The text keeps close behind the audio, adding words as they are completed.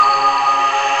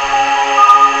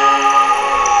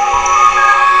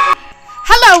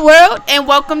Hello world, and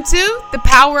welcome to The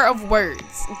Power of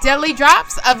Words, Daily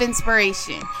Drops of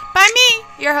Inspiration by me,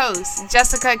 your host,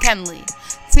 Jessica Kenley.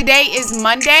 Today is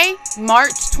Monday,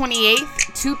 March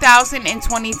 28th,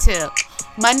 2022.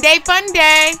 Monday Fun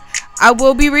Day. I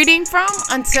will be reading from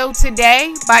Until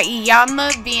Today by Iyanla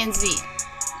Vanzant.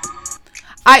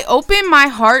 I open my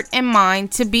heart and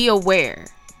mind to be aware.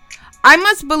 I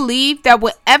must believe that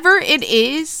whatever it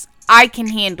is, I can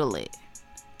handle it.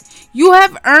 You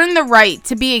have earned the right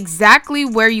to be exactly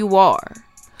where you are.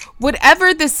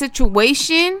 Whatever the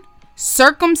situation,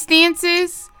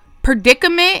 circumstances,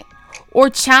 predicament, or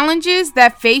challenges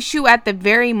that face you at the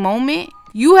very moment,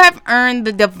 you have earned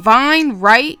the divine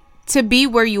right to be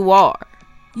where you are.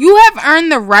 You have earned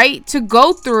the right to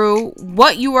go through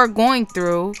what you are going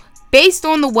through based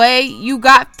on the way you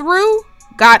got through,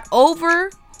 got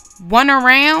over, won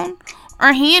around,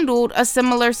 or handled a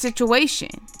similar situation.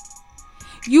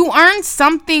 You earned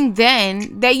something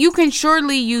then that you can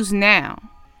surely use now.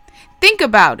 Think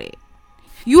about it.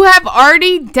 You have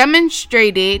already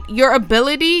demonstrated your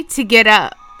ability to get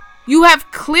up. You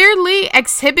have clearly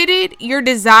exhibited your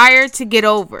desire to get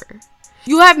over.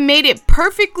 You have made it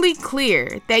perfectly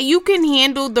clear that you can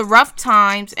handle the rough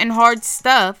times and hard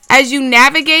stuff as you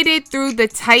navigated through the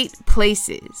tight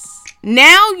places.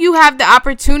 Now you have the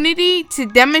opportunity to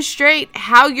demonstrate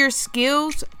how your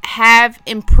skills have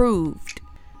improved.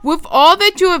 With all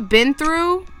that you have been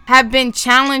through, have been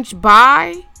challenged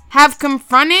by, have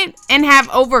confronted, and have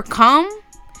overcome,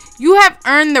 you have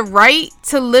earned the right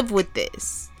to live with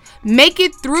this, make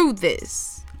it through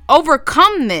this,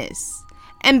 overcome this,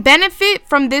 and benefit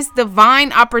from this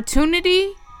divine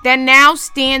opportunity that now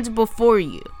stands before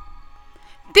you.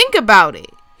 Think about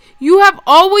it. You have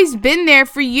always been there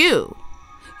for you.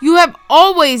 You have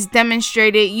always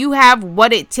demonstrated you have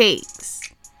what it takes.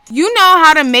 You know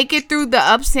how to make it through the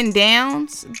ups and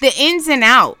downs, the ins and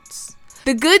outs,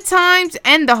 the good times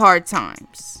and the hard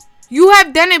times. You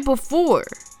have done it before.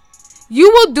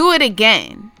 You will do it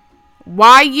again.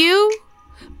 Why you?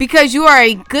 Because you are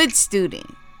a good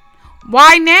student.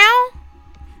 Why now?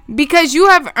 Because you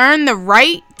have earned the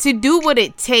right to do what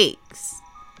it takes.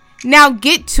 Now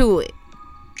get to it.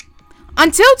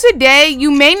 Until today,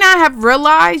 you may not have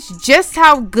realized just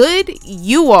how good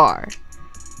you are.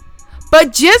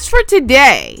 But just for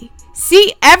today,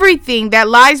 see everything that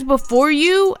lies before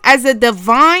you as a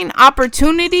divine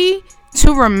opportunity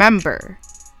to remember.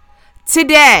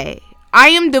 Today, I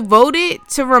am devoted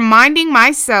to reminding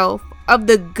myself of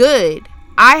the good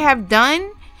I have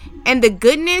done and the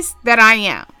goodness that I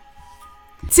am.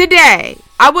 Today,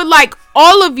 I would like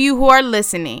all of you who are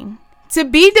listening to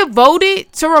be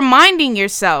devoted to reminding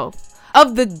yourself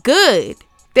of the good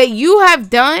that you have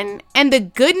done and the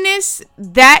goodness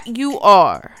that you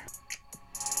are.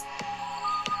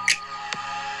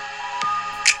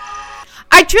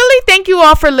 I truly thank you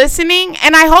all for listening,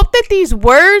 and I hope that these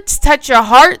words touch your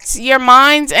hearts, your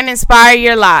minds, and inspire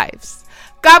your lives.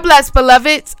 God bless,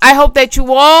 beloveds. I hope that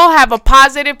you all have a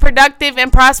positive, productive,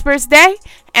 and prosperous day,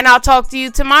 and I'll talk to you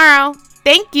tomorrow.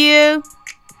 Thank you.